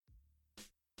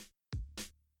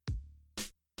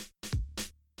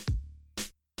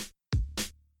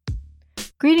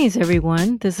Greetings,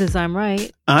 everyone. This is I'm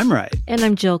Right. I'm Right. And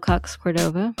I'm Jill Cox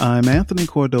Cordova. I'm Anthony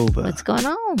Cordova. What's going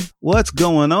on? What's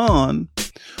going on?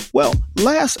 Well,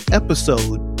 last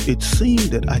episode, it seemed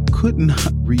that I could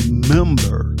not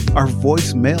remember our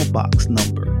voicemail box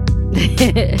number.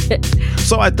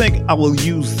 So I think I will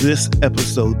use this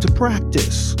episode to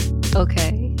practice.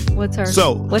 Okay. What's our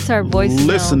voicemail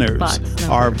listeners, box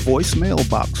number? Our voicemail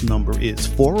box number is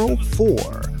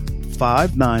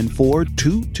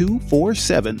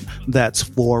 404-594-2247. That's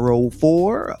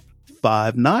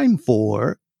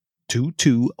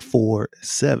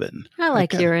 404-594-2247. I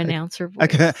like your announcer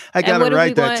voice. I got it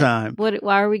right that time.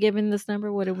 Why are we giving this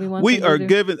number? What do we want?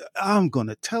 I'm going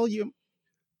to tell you,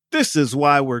 this is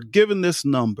why we're giving this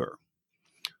number.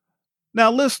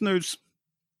 Now, listeners,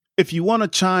 if you want to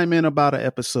chime in about an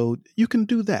episode, you can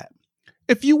do that.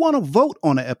 If you want to vote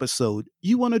on an episode,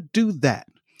 you want to do that.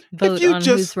 Vote on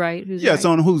who's right. Yes,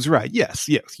 on who's right. Yes.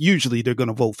 Usually they're going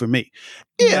to vote for me.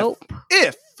 Nope.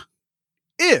 If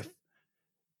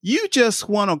you just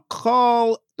want to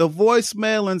call the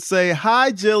voicemail and say,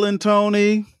 hi, Jill and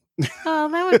Tony. Oh,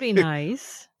 that would be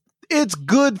nice. It's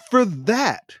good for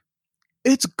that.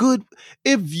 It's good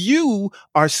if you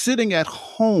are sitting at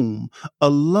home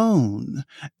alone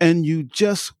and you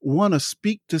just want to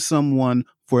speak to someone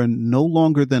for no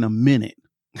longer than a minute.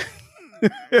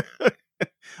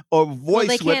 Or voice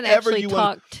they can't whatever actually you talk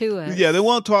want to us. Yeah, they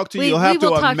won't talk to you. You'll have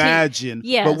to imagine.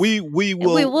 Yes. But we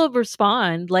will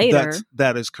respond later.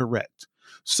 That is correct.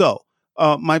 So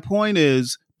my point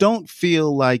is, don't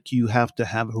feel like you have to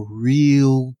have a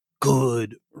real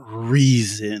good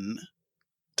reason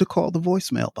to call the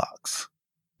voicemail box,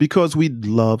 because we'd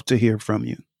love to hear from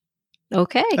you.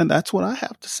 Okay. And that's what I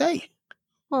have to say.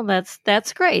 Well, that's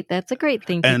great. That's a great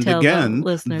thing to and tell again, the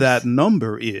listeners. That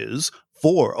number is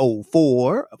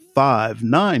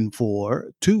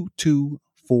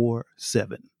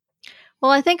 404-594-2247.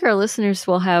 Well, I think our listeners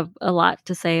will have a lot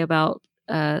to say about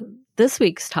this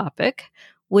week's topic,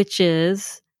 which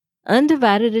is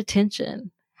undivided attention.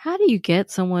 How do you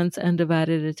get someone's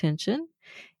undivided attention?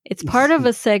 It's part of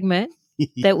a segment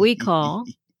that we call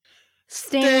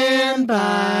Stand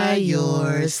by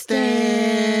Your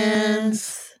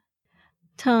Stance.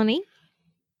 Tony?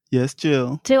 Yes,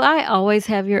 Jill? Do I always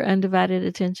have your undivided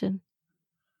attention?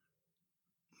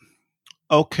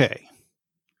 Okay.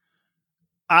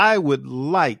 I would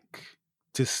like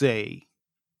to say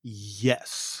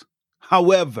yes.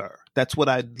 However, that's what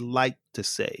I'd like to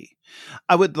say.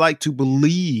 I would like to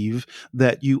believe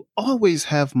that you always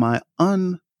have my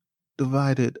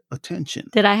undivided attention.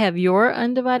 Did I have your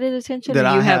undivided attention,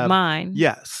 or you have mine?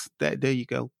 Yes. There you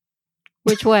go.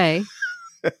 Which way?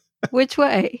 Which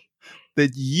way?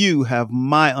 That you have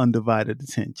my undivided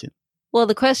attention. Well,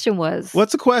 the question was...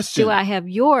 What's the question? Do I have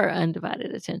your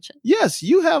undivided attention? Yes,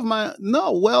 you have my...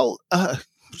 No, well,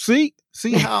 see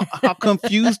how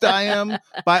confused I am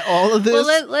by all of this?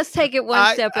 Well, let's take it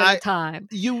one step at a time.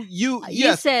 You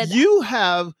said... You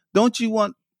have... Don't you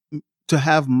want to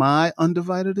have my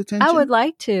undivided attention? I would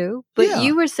like to, but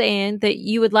you were saying that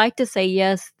you would like to say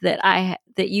yes, that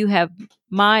you have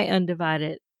my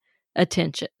undivided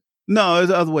attention. No, it's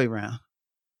the other way around.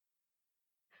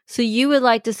 So you would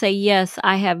like to say yes,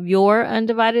 I have your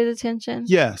undivided attention?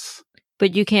 Yes.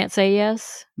 But you can't say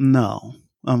yes? No,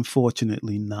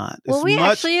 unfortunately not. Well, we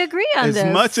actually agree on this.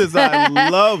 As much as I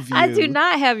love you. I do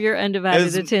not have your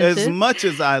undivided attention. As much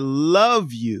as I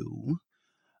love you,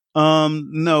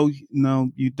 no,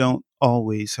 you don't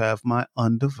always have my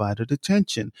undivided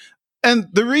attention. And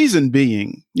the reason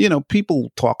being,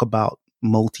 people talk about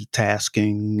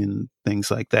multitasking and things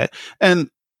like that.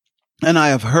 And I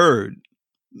have heard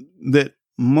that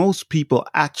most people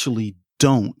actually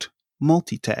don't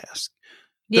multitask.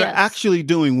 They're actually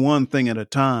doing one thing at a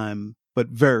time, but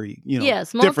very,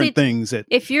 different things.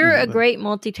 If you're a great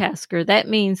multitasker, that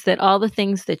means that all the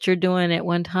things that you're doing at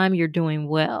one time, you're doing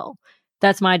well.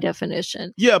 That's my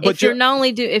definition. Yeah, but if you're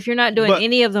not doing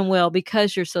any of them well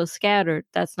because you're so scattered,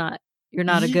 you're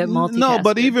not a good multitasker. No,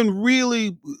 but even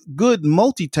really good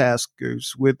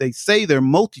multitaskers, where they say they're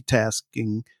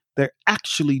multitasking, they're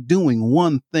actually doing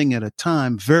one thing at a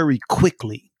time very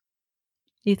quickly.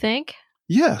 You think?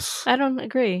 Yes. I don't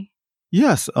agree.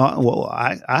 Yes. Well,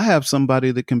 I have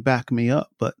somebody that can back me up,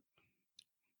 but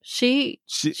she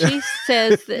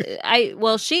says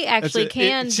that she actually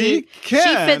can. She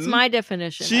fits my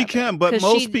definition. She can, but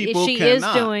most people cannot. She is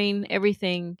doing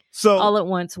everything all at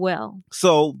once well.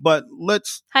 So, but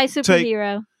let's... Hi,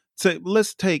 superhero.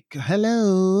 Let's take...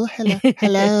 Hello,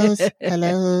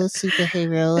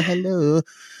 superhero, hello.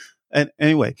 And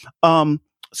anyway, but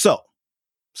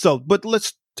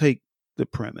let's take the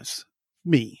premise.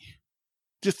 Me.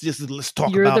 Just let's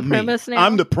talk You're about the me. premise now?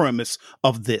 I'm the premise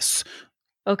of this.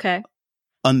 Okay.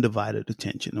 Undivided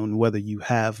attention, on whether you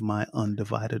have my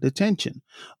undivided attention.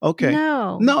 Okay.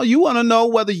 No. No, you want to know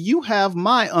whether you have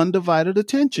my undivided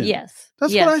attention. Yes.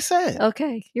 That's what I said.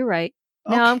 Okay. You're right.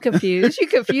 Now Okay. I'm confused. You're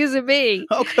confusing me.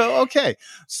 Okay.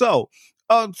 So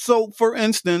for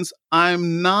instance,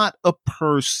 I'm not a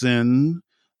person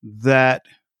that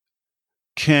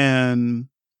can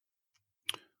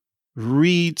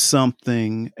read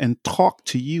something and talk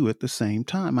to you at the same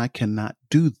time. I cannot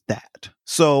do that.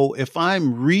 So if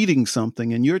I'm reading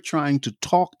something and you're trying to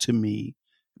talk to me,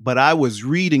 but I was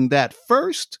reading that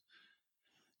first,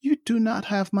 you do not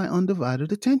have my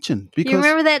undivided attention. Because You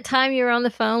remember that time you were on the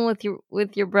phone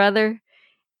with your brother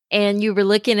and you were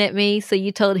looking at me, so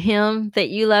you told him that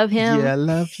you love him? Yeah, I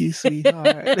love you,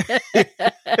 sweetheart.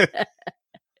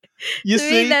 You to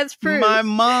see, me, that's proof. my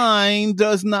mind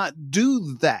does not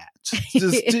do that.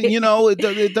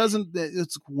 It doesn't.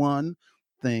 It's one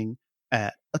thing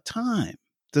at a time.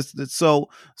 So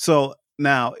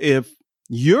now, if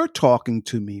you're talking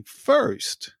to me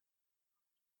first,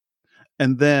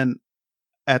 and then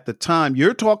at the time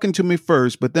you're talking to me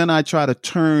first, but then I try to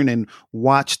turn and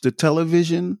watch the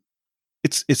television,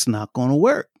 it's not going to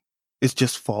work. It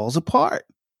just falls apart.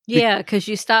 Yeah, because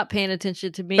you stop paying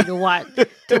attention to me to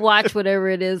watch whatever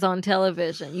it is on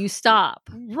television. You stop.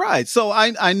 Right. So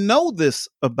I know this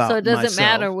about So it doesn't myself.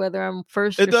 matter whether I'm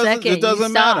first or second. It doesn't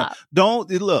you matter. stop. Don't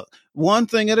look one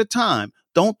thing at a time.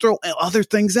 Don't throw other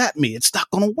things at me. It's not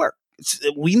going to work.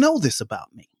 We know this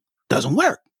about me. Doesn't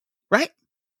work. Right.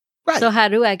 So how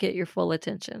do I get your full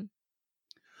attention?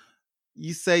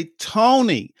 You say,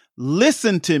 Tony,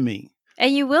 listen to me.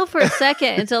 And you will for a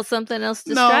second until something else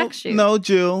distracts you. No,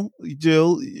 Jill,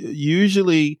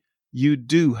 usually you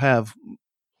do have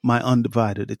my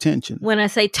undivided attention. When I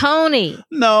say Tony.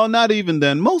 No, not even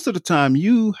then. Most of the time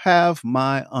you have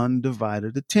my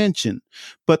undivided attention.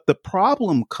 But the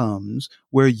problem comes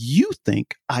where you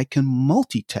think I can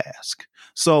multitask.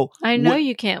 So I know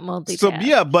you can't multitask. So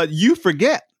yeah, but you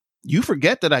forget. You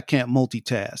forget that I can't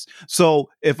multitask. So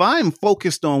if I'm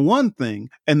focused on one thing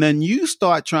and then you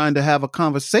start trying to have a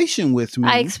conversation with me,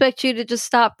 I expect you to just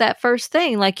stop that first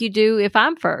thing like you do if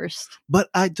I'm first. But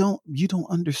you don't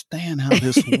understand how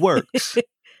this works.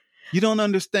 You don't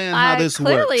understand how this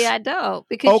works. Clearly I don't,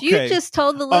 because you just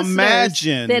told the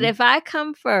listeners that if I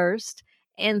come first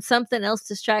and something else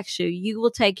distracts you, you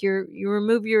will you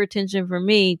remove your attention from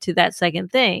me to that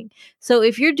second thing. So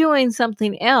if you're doing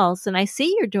something else and I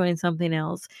see you're doing something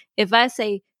else, if I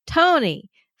say Tony,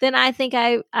 then I think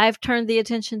I've turned the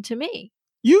attention to me.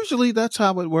 Usually that's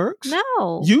how it works.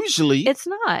 No. Usually. It's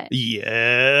not.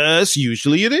 Yes,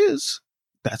 usually it is.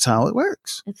 That's how it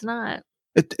works. It's not.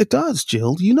 It does,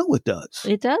 Jill. You know it does.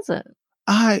 It doesn't.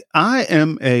 I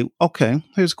am okay,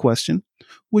 here's a question.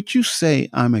 Would you say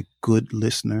I'm a good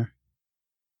listener?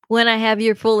 When I have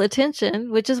your full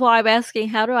attention, which is why I'm asking,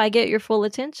 how do I get your full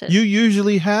attention? You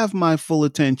usually have my full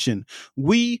attention.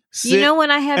 You know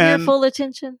when I have your full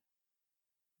attention?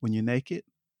 When you're naked?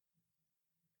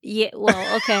 Yeah,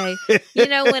 well, okay. You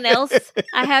know when else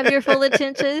I have your full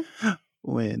attention?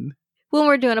 When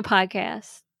we're doing a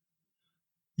podcast.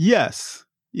 Yes.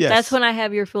 That's when I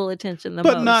have your full attention the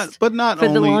most. But not for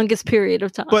only, the longest period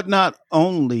of time. But not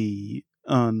only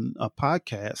on a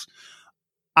podcast.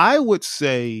 I would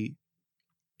say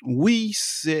we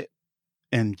sit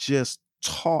and just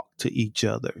talk to each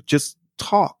other. Just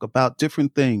talk about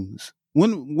different things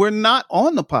when we're not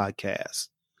on the podcast.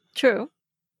 True.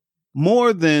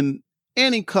 More than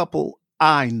any couple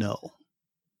I know.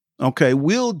 Okay,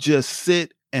 we'll just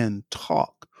sit and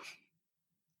talk.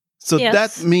 So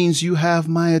that means you have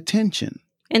my attention.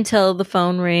 Until the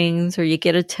phone rings or you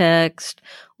get a text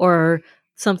or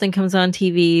something comes on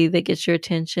TV that gets your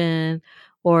attention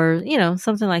or,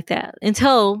 something like that.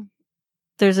 Until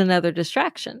there's another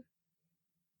distraction.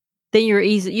 Then you're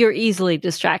easily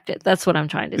distracted. That's what I'm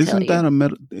trying to tell you.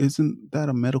 Isn't that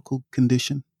a medical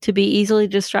condition? To be easily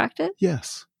distracted?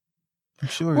 Yes. I'm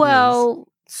sure it is.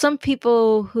 Some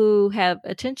people who have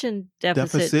attention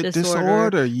deficit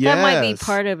disorder, yes. That might be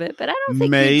part of it, but I don't think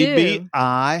maybe you do. Maybe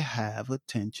I have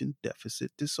attention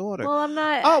deficit disorder. Well, I'm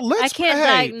not. I can't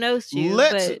diagnose you.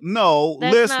 Listeners, not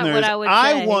what I would say.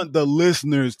 I want the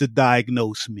listeners to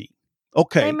diagnose me.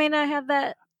 Okay, they may not have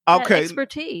that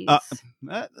expertise.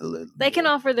 They can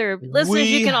offer their listeners.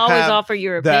 You can always offer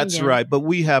your opinion. That's right, but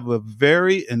we have a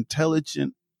very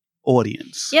intelligent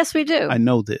audience. Yes, we do. I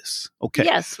know this. Okay.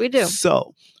 Yes, we do.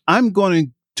 So I'm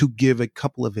going to give a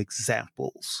couple of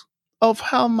examples of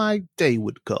how my day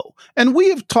would go. And we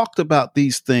have talked about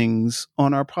these things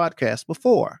on our podcast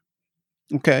before.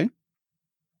 Okay.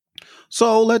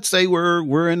 So let's say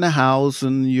we're in the house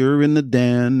and you're in the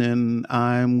den and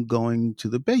I'm going to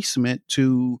the basement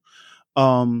to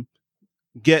um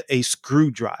get a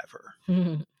screwdriver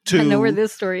I know where to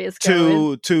this story is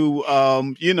going.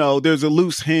 there's a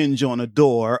loose hinge on a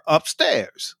door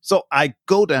upstairs. So I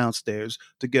go downstairs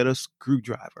to get a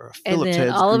screwdriver, a And Phillips then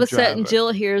head all of a screwdriver. sudden,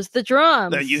 Jill hears the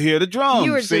drums. Then you hear the drums.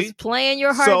 You were see? just playing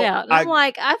your heart So out. And I'm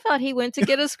like, I thought he went to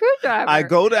get a screwdriver. I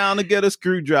go down to get a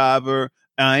screwdriver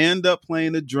and I end up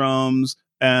playing the drums,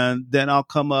 and then I'll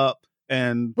come up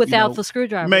and without the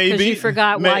screwdriver, because you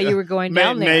forgot why you were going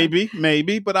down there.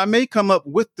 Maybe, but I may come up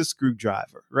with the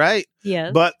screwdriver, right?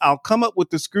 Yes. But I'll come up with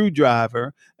the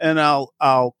screwdriver, and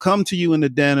I'll come to you in the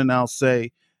den, and I'll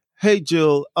say, "Hey,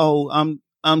 Jill,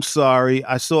 I'm sorry.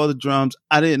 I saw the drums.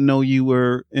 I didn't know you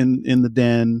were in the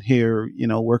den here,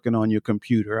 working on your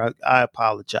computer. I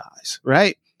apologize,"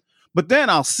 right? But then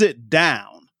I'll sit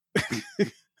down,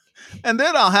 and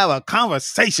then I'll have a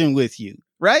conversation with you,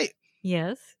 right?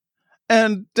 Yes.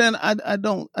 And then I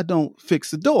don't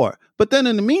fix the door. But then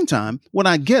in the meantime, when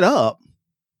I get up,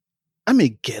 I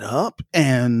may get up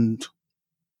and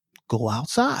go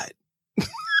outside,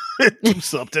 do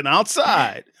something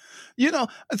outside,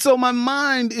 So my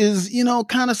mind is,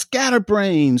 kind of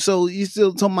scatterbrained. So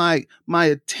my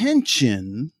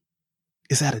attention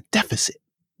is at a deficit.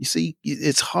 You see,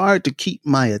 it's hard to keep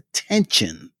my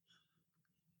attention.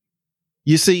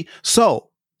 You see, so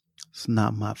it's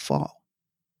not my fault.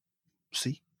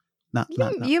 See,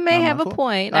 you may have a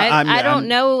point. I don't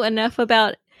know enough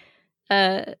about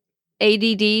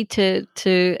ADD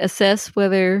to assess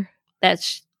whether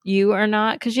that's you or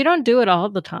not, because you don't do it all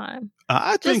the time.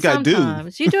 I think I do.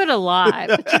 Sometimes you do it a lot,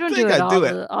 but you don't do it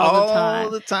all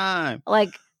the time.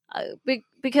 Like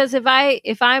because if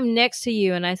I'm next to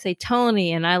you and I say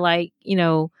Tony and I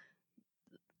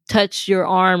touch your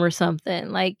arm or something,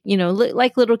 like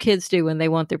little kids do when they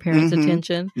want their parents'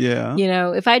 attention. Yeah.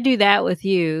 If I do that with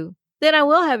you, then I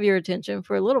will have your attention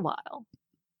for a little while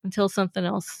until something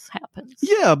else happens.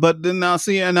 Yeah, but then now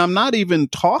see, and I'm not even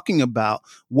talking about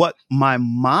what my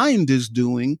mind is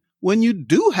doing when you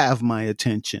do have my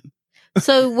attention.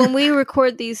 So when we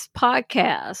record these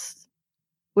podcasts,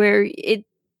 where it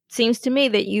seems to me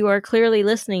that you are clearly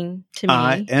listening to me.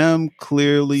 I am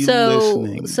clearly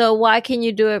listening. So why can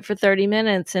you do it for 30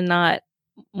 minutes and not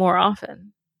more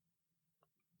often?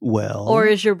 Well, or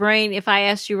is your brain, if I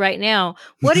asked you right now,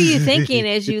 what are you thinking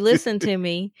as you listen to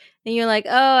me? And you're like,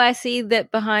 oh, I see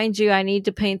that behind you, I need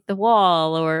to paint the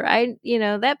wall, or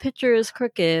that picture is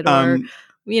crooked, or,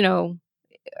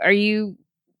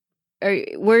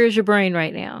 where is your brain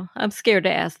right now? I'm scared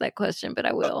to ask that question, but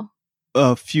I will.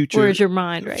 Where's your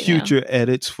mind right now? Future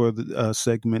edits for the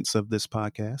segments of this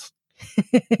podcast.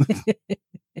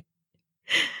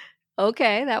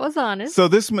 Okay, that was honest. So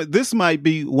this might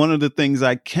be one of the things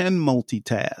I can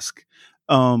multitask.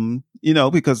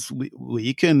 Because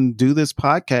we can do this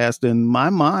podcast, and my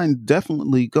mind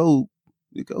definitely goes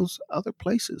other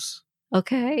places.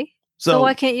 Okay. So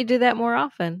why can't you do that more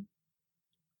often?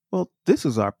 Well, this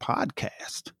is our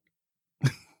podcast.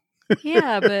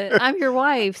 Yeah, but I'm your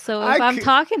wife, so if I'm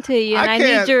talking to you and I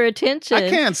need your attention, I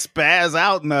can't spaz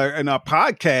out in our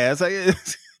podcast.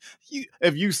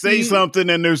 If you say something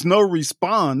and there's no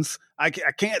response, I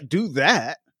can't do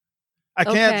that. I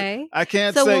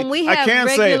can't so say. When we have I can't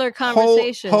regular say,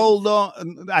 conversations, hold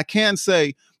on. I can't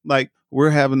say like we're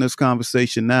having this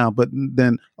conversation now, but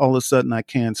then all of a sudden I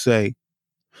can't say,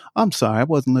 I'm sorry, I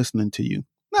wasn't listening to you.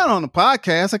 Not on a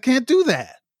podcast. I can't do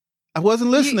that. I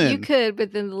wasn't listening. You could,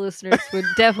 but then the listeners would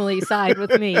definitely side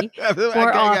with me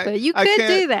more often. You could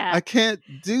do that. I can't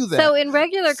do that. So in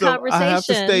regular conversation, I have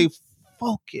to stay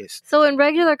focused. So in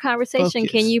regular conversation,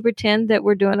 can you pretend that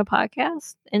we're doing a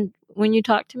podcast and when you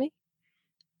talk to me?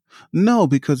 No,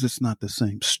 because it's not the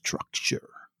same structure.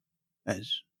 But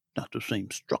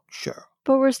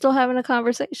we're still having a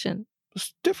conversation.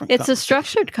 It's different. It's a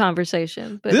structured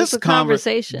conversation, but it's a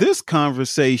conversation. This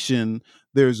conversation,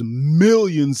 there's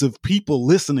millions of people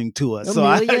listening to us.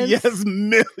 Millions?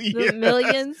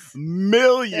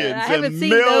 Millions. I haven't seen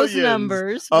those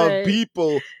numbers of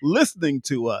people listening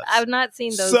to us. I've not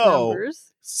seen those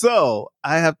numbers. So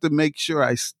I have to make sure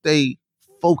I stay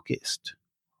focused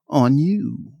on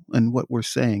you and what we're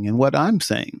saying and what I'm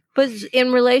saying. But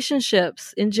in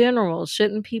relationships in general,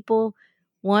 shouldn't people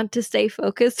want to stay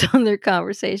focused on their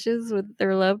conversations with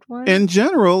their loved ones? In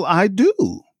general, I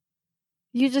do.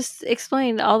 You just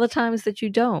explained all the times that you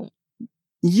don't.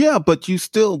 Yeah, but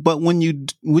when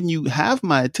you have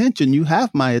my attention, you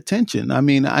have my attention. I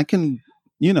mean, I can,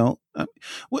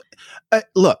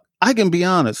 look, I can be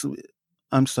honest.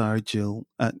 I'm sorry, Jill.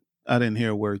 I didn't hear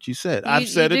a word you said. I've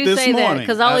said you it do this say that morning.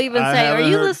 because I'll even I say, "Are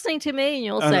haven't you heard. listening to me?" And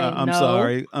you'll say, I'm "No."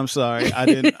 sorry. I'm sorry. I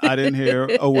didn't hear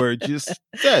a word you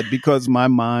said because my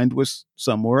mind was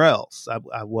somewhere else.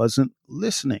 I wasn't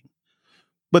listening.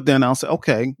 But then I'll say,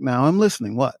 okay, now I'm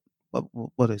listening. What?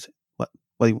 What is it? What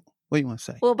do you want to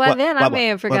say? Well, by then I may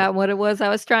have What? forgotten what it was I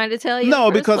was trying to tell you. No,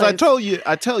 in the first because I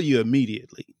place. tell you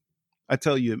immediately. I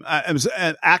tell you,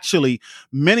 and actually,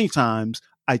 many times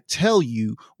I tell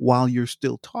you while you're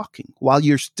still talking, while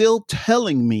you're still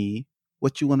telling me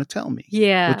what you want to tell me. What you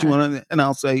Yeah, want to, and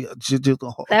I'll say,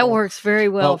 that works very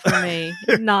well for me.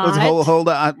 Not hold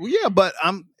on. Yeah, but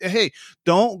hey,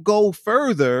 don't go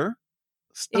further.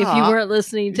 if you Stop. weren't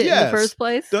listening to in the Yes. first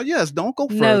place. Yes, don't go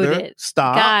further. Noted.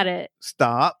 Stop. Got it.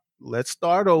 Stop. Let's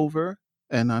start over.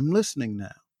 And I'm listening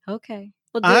now. Okay.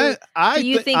 Well, I do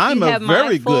you think think I'm you a have my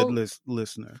very good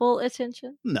listener. full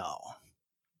attention? No.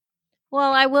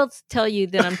 Well, I will tell you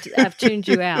that I've tuned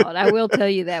you out. I will tell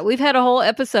you that. We've had a whole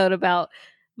episode about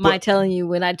my telling you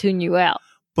when I tune you out.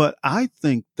 But I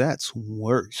think that's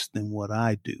worse than what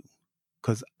I do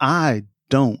because I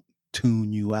don't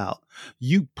tune you out.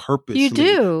 You purposely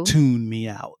tune me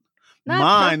out. Not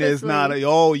Mine purposely. is not.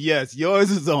 Oh, yes.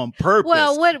 Yours is on purpose.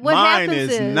 Well, what Mine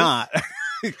happens is not.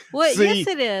 What? See, yes,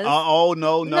 it is. Oh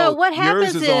no. What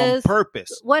happens yours is on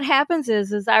purpose. What happens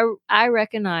is I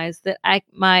recognize that I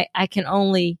can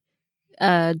only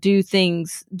do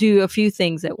a few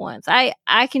things at once.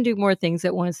 I can do more things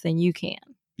at once than you can.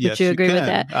 Yes, Would you agree with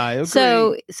that? I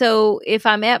agree. So if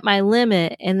I'm at my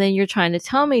limit and then you're trying to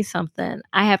tell me something,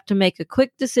 I have to make a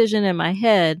quick decision in my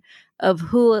head of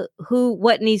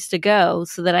what needs to go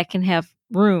so that I can have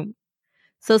room.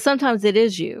 So sometimes it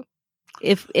is you.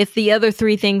 If the other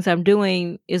three things I'm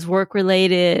doing is work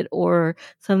related or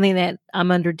something that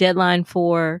I'm under deadline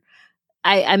for,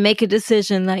 I make a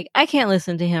decision like I can't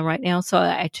listen to him right now, so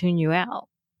I tune you out.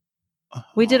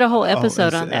 We did a whole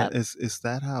episode on that. Is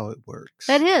that how it works?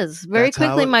 That is. Very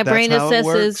quickly, my brain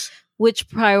assesses which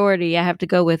priority I have to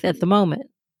go with at the moment.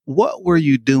 What were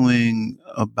you doing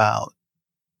about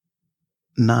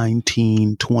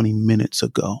 19, 20 minutes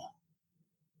ago?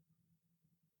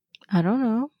 I don't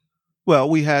know. Well,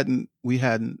 we hadn't.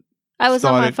 I was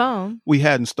on my phone. We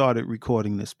hadn't started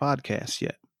recording this podcast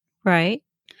yet. Right.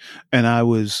 And I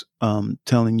was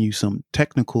telling you some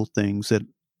technical things that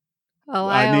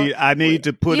I need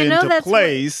to put into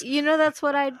place. That's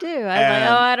what I do. I was like,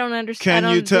 I don't understand.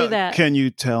 I don't do that. Can you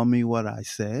tell me what I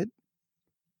said?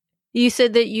 You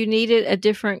said that you needed a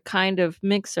different kind of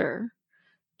mixer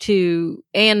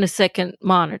and a second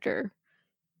monitor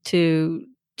to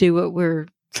do what we're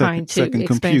trying to second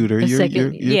expand. Computer.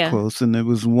 You're close. And there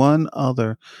was one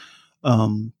other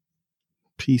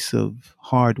piece of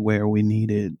hardware we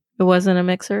needed. It wasn't a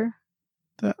mixer?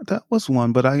 That was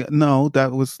one, but that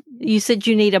was. You said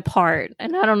you need a part,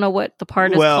 and I don't know what the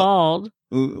part is called.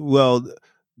 Well,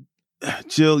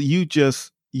 Jill, you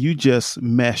just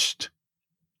meshed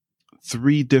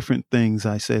three different things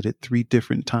I said at three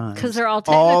different times because they're all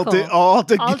technical, all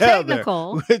together,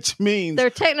 which means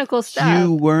they're technical stuff.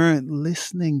 You weren't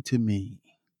listening to me.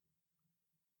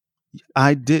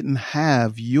 I didn't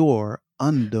have your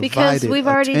undivided because we've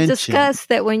already attention. discussed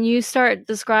that when you start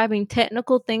describing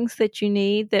technical things that you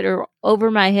need that are over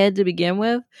my head to begin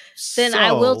with, then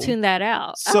I will tune that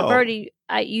out. I've already,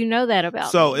 you know that about me.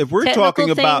 So if we're technical talking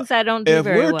about things I don't do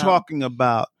very well. Talking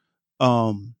about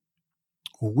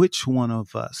which one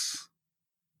of us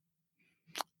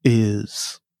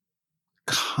is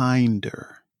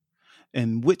kinder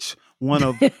and which one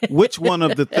of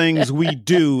the things we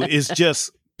do is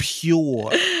just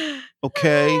pure.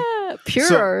 Okay.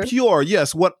 Pure. So, pure.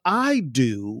 Yes. What I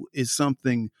do is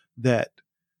something that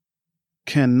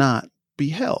cannot be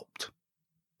helped.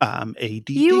 I'm ADD.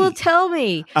 You will tell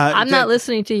me. I'm not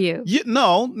listening to you.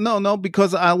 No,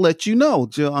 because I'll let you know.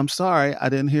 Jill, I'm sorry. I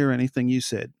didn't hear anything you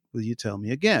said. Will you tell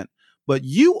me again? But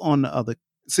you on the other,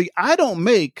 I don't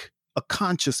make a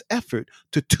conscious effort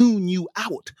to tune you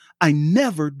out. I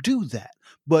never do that.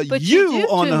 But you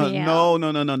on the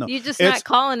no. You're just not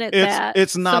calling it that.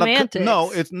 It's not semantics.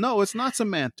 It's not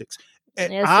semantics.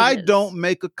 Yes, I don't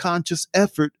make a conscious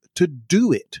effort to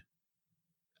do it.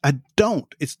 I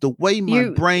don't. It's the way my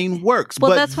brain works.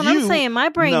 Well, but that's what I'm saying. My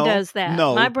brain does that.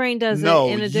 My brain does it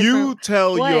in a different way. You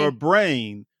tell your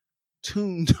brain,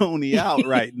 tune Tony out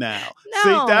right now. No,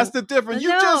 see, that's the difference. You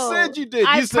just said you did.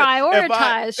 You said,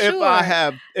 prioritize.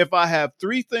 If I have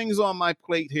three things on my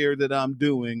plate here that I'm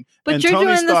doing, but and you're Tony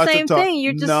doing the same to talk,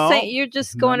 thing. You're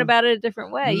just going about it a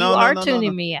different way. You are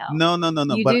tuning me out. No.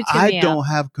 But I don't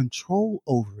have control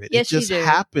over it. Yes, it just you do.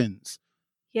 happens.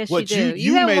 Yes, you do.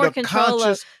 You have made more a control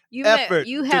conscious effort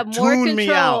you have to more tune me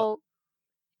out. control.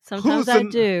 Sometimes I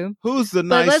do. Who's the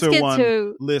But let's nicer get one,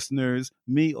 to- listeners?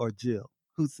 Me or Jill?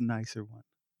 Who's the nicer one?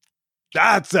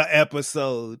 That's an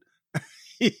episode.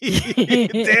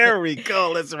 There we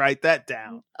go. Let's write that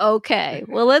down. Okay.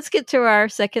 Well, let's get to our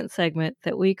second segment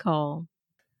that we call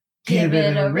Give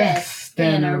it a rest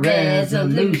and a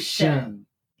resolution.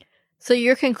 So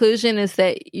your conclusion is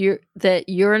that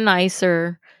you're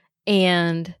nicer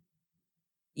and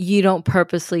you don't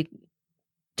purposely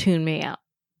tune me out.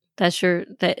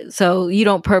 So you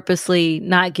don't purposely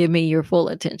not give me your full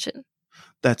attention.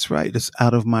 That's right. It's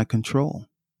out of my control.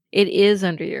 It is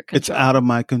under your control. It's out of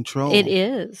my control. It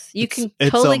is. You can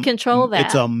totally control that.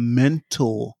 It's a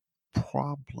mental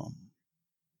problem.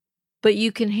 But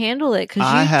you can handle it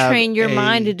because you train your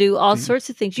mind to do all sorts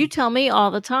of things. You tell me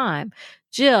all the time,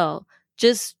 Jill,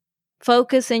 just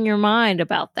focus in your mind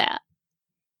about that.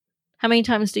 How many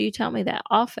times do you tell me that?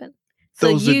 Often.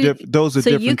 Those are different things. So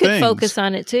you could focus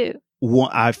on it too.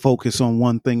 I focus on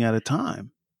one thing at a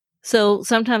time. So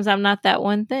sometimes I'm not that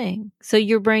one thing. So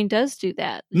your brain does do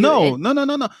that. No.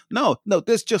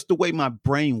 That's just the way my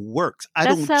brain works. I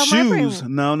don't choose.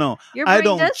 No. I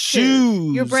don't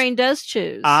choose. Your brain does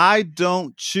choose. I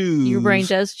don't choose. Your brain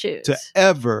does choose to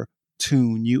ever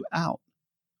tune you out.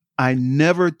 I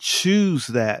never choose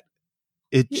that.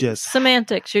 It just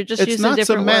semantics. You're just using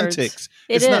different words.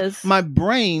 It's not semantics. My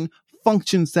brain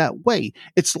functions that way.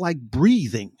 It's like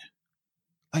breathing.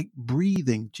 Like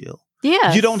breathing, Jill.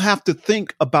 Yeah. You don't have to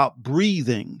think about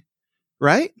breathing,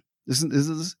 right? This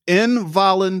is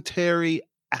involuntary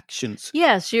actions.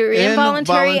 Yes, your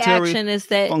involuntary action is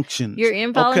that functions. Your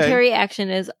involuntary action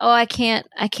is, I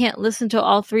can't listen to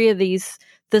all three of the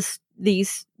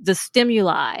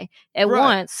stimuli at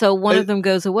once, so one of them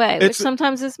goes away, which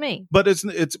sometimes is me. But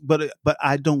but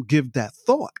I don't give that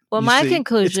thought. Well, my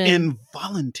conclusion, it's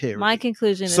involuntary. My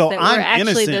conclusion is that we're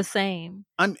actually the same.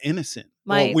 I'm innocent.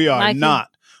 We are not.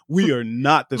 We are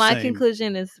not the same. My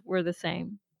conclusion is we're the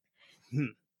same.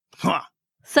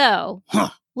 So,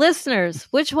 listeners,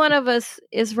 which one of us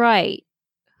is right?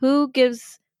 Who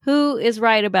is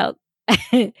right about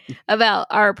about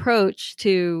our approach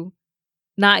to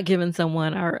not giving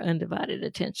someone our undivided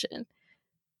attention?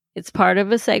 It's part of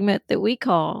a segment that we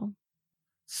call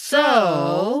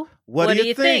So, what do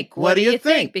you think? What do you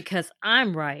think? Because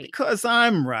I'm right. Because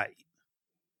I'm right.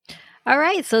 All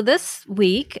right. So this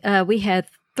week we had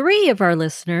 3 of our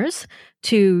listeners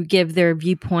to give their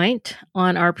viewpoint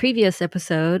on our previous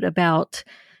episode about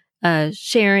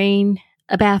sharing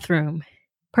a bathroom,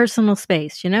 personal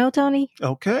space. You know, Tony?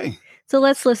 Okay. So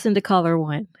let's listen to caller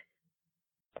 1.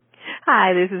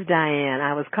 Hi, this is Diane.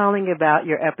 I was calling about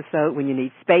your episode when you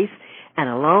need space and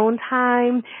alone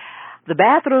time. The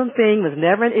bathroom thing was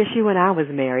never an issue when I was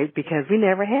married because we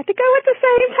never had to go at the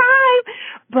same time.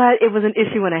 But it was an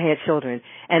issue when I had children,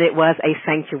 and it was a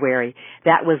sanctuary.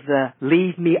 That was the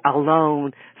leave me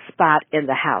alone spot in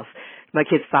the house. My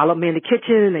kids followed me in the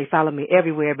kitchen, and they followed me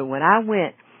everywhere. But when I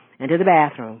went into the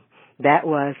bathroom, that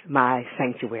was my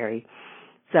sanctuary.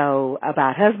 So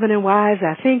about husband and wives,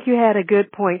 I think you had a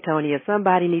good point, Tony. If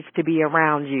somebody needs to be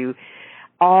around you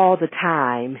all the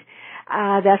time,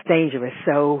 that's dangerous.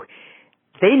 So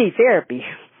they need therapy.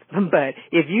 But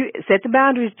if you set the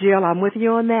boundaries, Jill, I'm with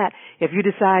you on that. If you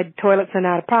decide toilets are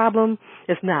not a problem,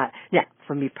 it's not. Yeah,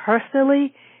 for me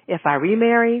personally, if I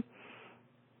remarry,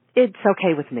 it's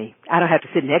okay with me. I don't have to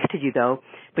sit next to you, though,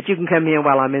 but you can come in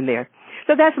while I'm in there.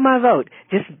 So that's my vote.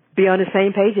 Just be on the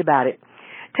same page about it.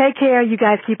 Take care. You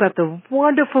guys keep up the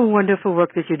wonderful, wonderful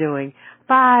work that you're doing.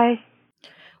 Bye.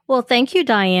 Well, thank you,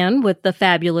 Diane, with the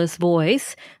fabulous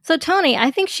voice. So, Tony,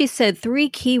 I think she said 3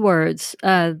 keywords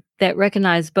that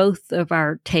recognize both of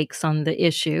our takes on the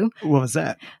issue. What was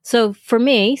that? So, for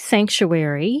me,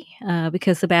 sanctuary,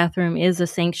 because the bathroom is a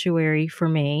sanctuary for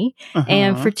me. Uh-huh.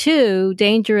 And for 2,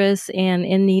 dangerous and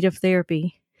in need of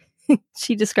therapy.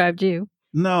 She described you.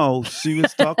 No, she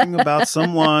was talking about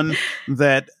someone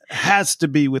that has to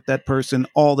be with that person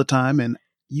all the time. And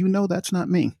you know that's not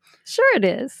me. Sure it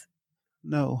is.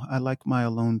 No, I like my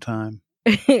alone time.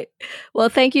 Well,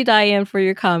 thank you, Diane, for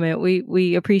your comment.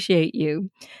 We appreciate you.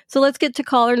 So let's get to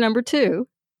caller number 2.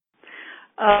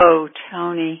 Oh,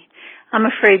 Tony, I'm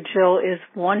afraid Jill is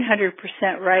 100%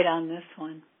 right on this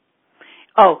one.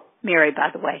 Oh, Mary, by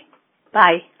the way.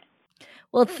 Bye.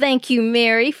 Well, thank you,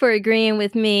 Mary, for agreeing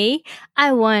with me.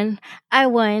 I won.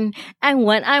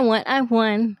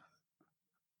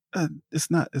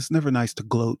 It's never nice to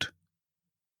gloat.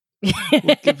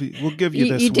 We'll give you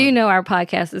this one. You do know our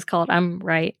podcast is called I'm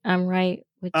Right.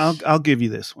 Which... I'll give you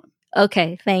this one.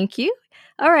 Okay, thank you.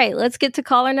 All right, let's get to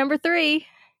caller number 3.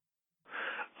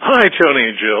 Hi, Tony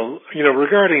and Jill.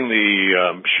 Regarding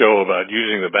the show about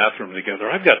using the bathroom together,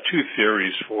 I've got two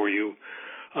theories for you.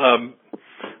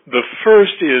 The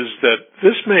first is that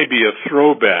this may be a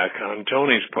throwback on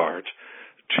Tony's part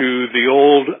to the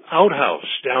old outhouse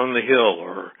down the hill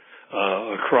or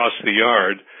across the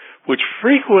yard, which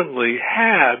frequently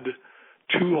had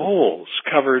two holes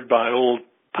covered by old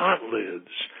pot lids.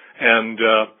 And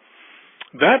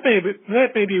that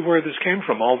may be where this came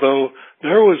from, although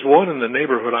there was one in the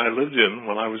neighborhood I lived in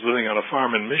when I was living on a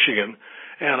farm in Michigan,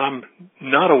 and I'm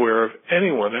not aware of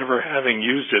anyone ever having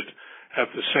used it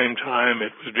at the same time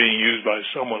it was being used by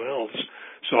someone else.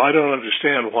 So I don't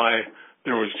understand why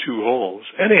there was two holes.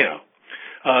 Anyhow,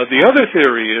 the other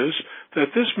theory is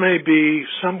that this may be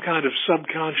some kind of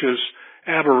subconscious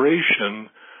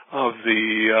aberration of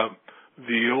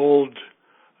the old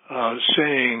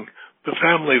saying, the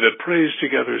family that prays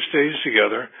together stays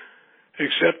together,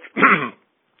 except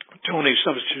Tony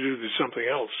substituted something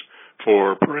else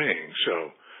for praying.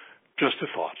 So just a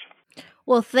thought.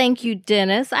 Well, thank you,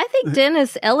 Dennis. I think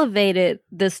Dennis elevated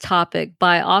this topic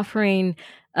by offering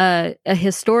a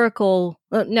historical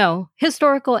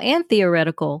and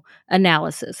theoretical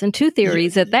analysis, and two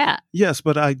theories at that. Yes,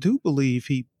 but I do believe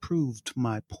he proved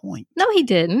my point. No, he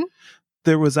didn't.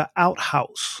 There was an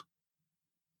outhouse.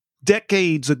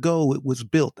 Decades ago, it was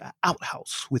built, an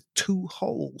outhouse with two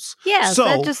holes. Yes,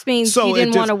 that just means you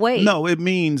didn't want to wait. No, it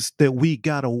means that we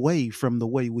got away from the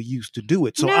way we used to do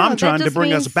it. So No, I'm trying that to just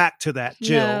bring us means- back to that,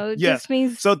 Jill. No, it Yes. just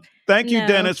means So thank you, no.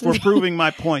 Dennis, for proving my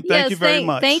point. Thank you very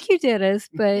much. Thank you, Dennis,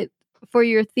 but for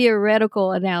your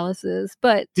theoretical analysis.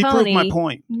 But He Tony, proved my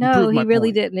point. No, he really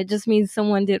point. didn't. It just means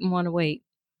someone didn't want to wait.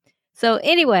 So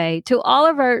anyway, to all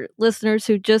of our listeners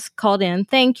who just called in,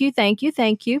 thank you, thank you,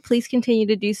 thank you. Please continue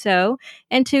to do so.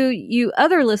 And to you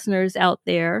other listeners out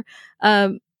there,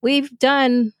 we've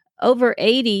done over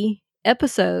 80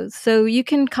 episodes. So you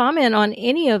can comment on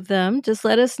any of them. Just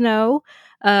let us know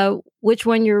which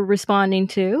one you're responding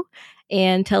to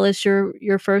and tell us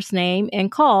your first name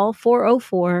and call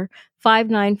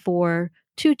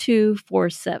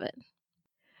 404-594-2247.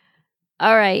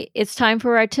 All right, it's time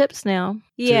for our tips now.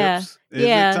 Yeah. Tips? Is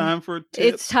it time for tips?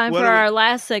 It's time for our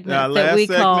last segment that we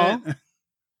call.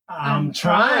 I'm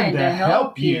trying to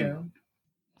help you.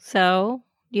 So,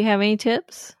 do you have any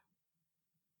tips?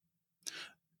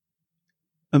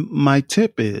 My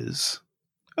tip is,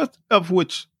 of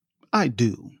which I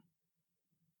do,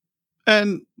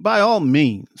 and by all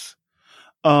means,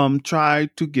 try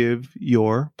to give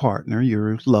your partner,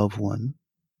 your loved one,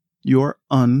 your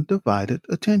undivided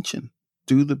attention.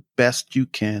 Do the best you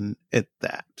can at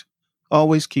that.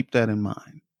 Always keep that in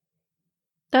mind.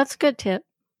 That's a good tip.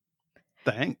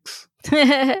 Thanks.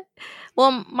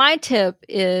 Well, my tip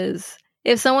is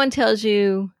if someone tells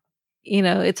you,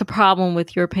 it's a problem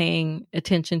with your paying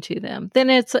attention to them, then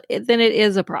it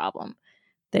is a problem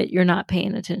that you're not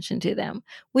paying attention to them.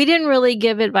 We didn't really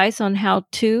give advice on how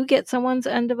to get someone's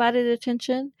undivided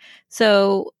attention.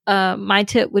 So, my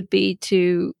tip would be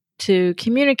to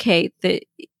communicate that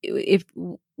if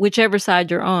whichever side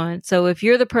you're on. So if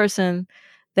you're the person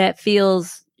that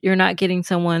feels you're not getting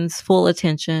someone's full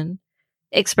attention,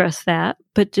 express that,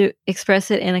 but to express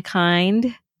it in a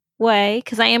kind way,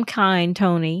 because I am kind,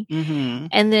 Tony. Mm-hmm.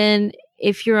 And then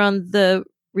if you're on the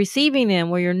receiving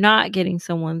end where you're not getting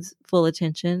someone's full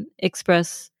attention,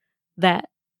 express that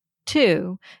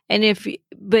too. And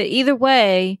but either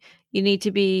way, you need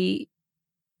to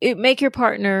make your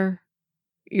partner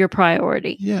your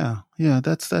priority. Yeah,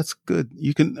 that's good.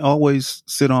 You can always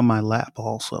sit on my lap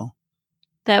also.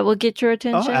 That will get your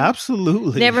attention. Oh,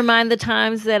 absolutely. Never mind the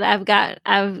times that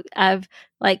I've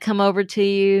like come over to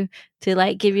you to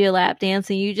like give you a lap dance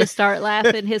and you just start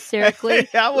laughing hysterically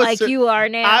you are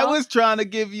now. I was trying to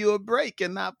give you a break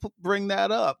and not bring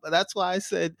that up. That's why I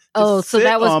said, so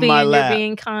that was you're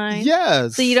being kind.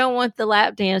 Yes. So you don't want the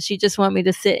lap dance. You just want me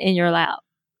to sit in your lap.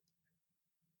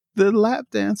 The lap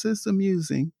dance is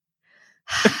amusing.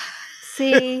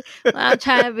 See, I'm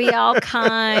trying to be all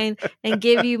kind and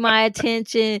give you my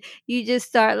attention. You just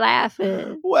start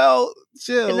laughing. Well,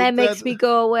 Jill, and that makes me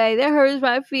go away. That hurts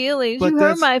my feelings. You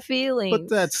hurt my feelings.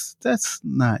 But that's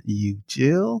not you,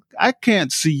 Jill. I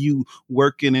can't see you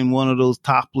working in one of those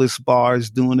topless bars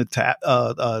doing a tap.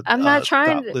 I'm not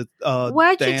trying to.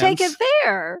 Why'd dance. You take it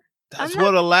there? That's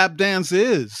what a lap dance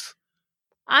is.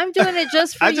 I'm doing it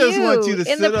just for I just want you to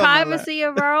in sit the on my privacy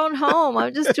of our own home.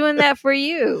 I'm just doing that for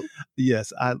you.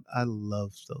 Yes, I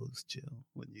love those, Jill,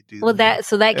 when you do. Well, that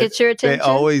gets your attention. They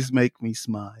always make me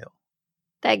smile.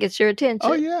 That gets your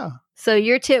attention. Oh yeah. So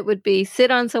your tip would be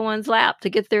sit on someone's lap to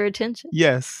get their attention.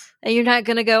 Yes. And you're not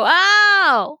going to go,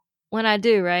 "Oh," when I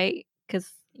do, right?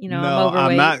 Because I'm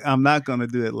overweight. I'm not going to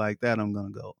do it like that. I'm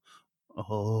going to go,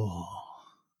 oh.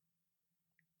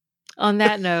 On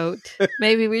that note,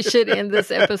 maybe we should end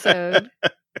this episode.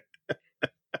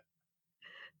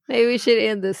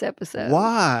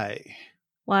 Why?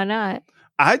 Why not?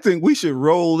 I think we should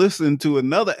roll this into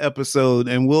another episode,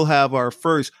 and we'll have our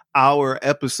first hour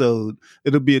episode.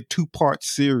 It'll be a 2-part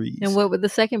series. And what would the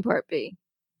second part be?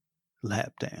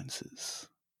 Lap dances.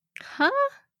 Huh?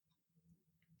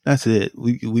 That's it.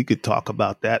 We could talk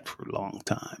about that for a long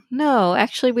time. No,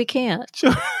 actually we can't.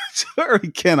 Sure we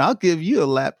can. I'll give you a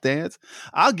lap dance.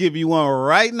 I'll give you one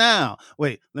right now.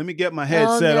 Wait, let me get my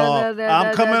headset off.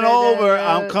 I'm coming over.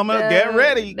 I'm coming. Get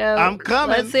ready. I'm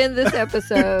coming. Let's end this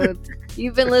episode.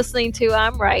 You've been listening to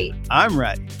I'm Right. I'm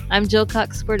Right. I'm Jill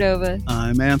Cox Cordova.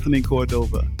 I'm Anthony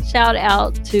Cordova. Shout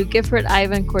out to Gifford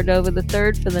Ivan Cordova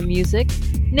III for the music,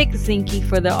 Nick Zinke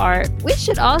for the art. We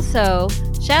should also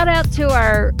shout out to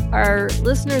our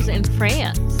listeners in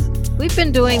France. We've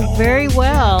been doing very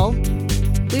well.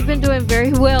 We've been doing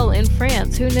very well in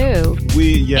France. Who knew?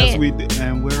 We did.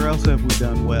 And where else have we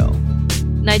done well?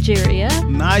 Nigeria.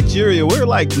 We're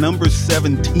like number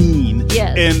 17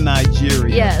 in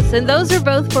Nigeria. Yes, and those are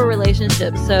both for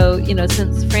relationships. So,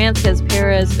 since France has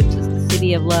Paris, which is the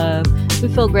city of love,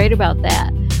 we feel great about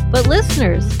that. But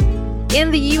listeners,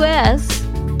 in the U.S.,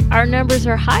 our numbers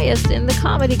are highest in the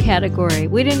comedy category.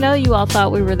 We didn't know you all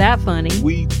thought we were that funny.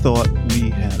 We thought we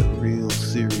had a real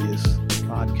serious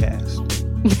podcast.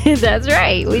 That's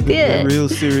right, we did. Real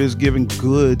serious, giving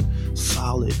good,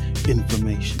 solid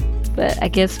information. But I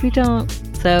guess we don't.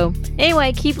 So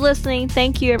anyway, keep listening.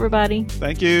 Thank you, everybody.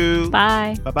 Thank you.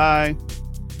 Bye. Bye-bye.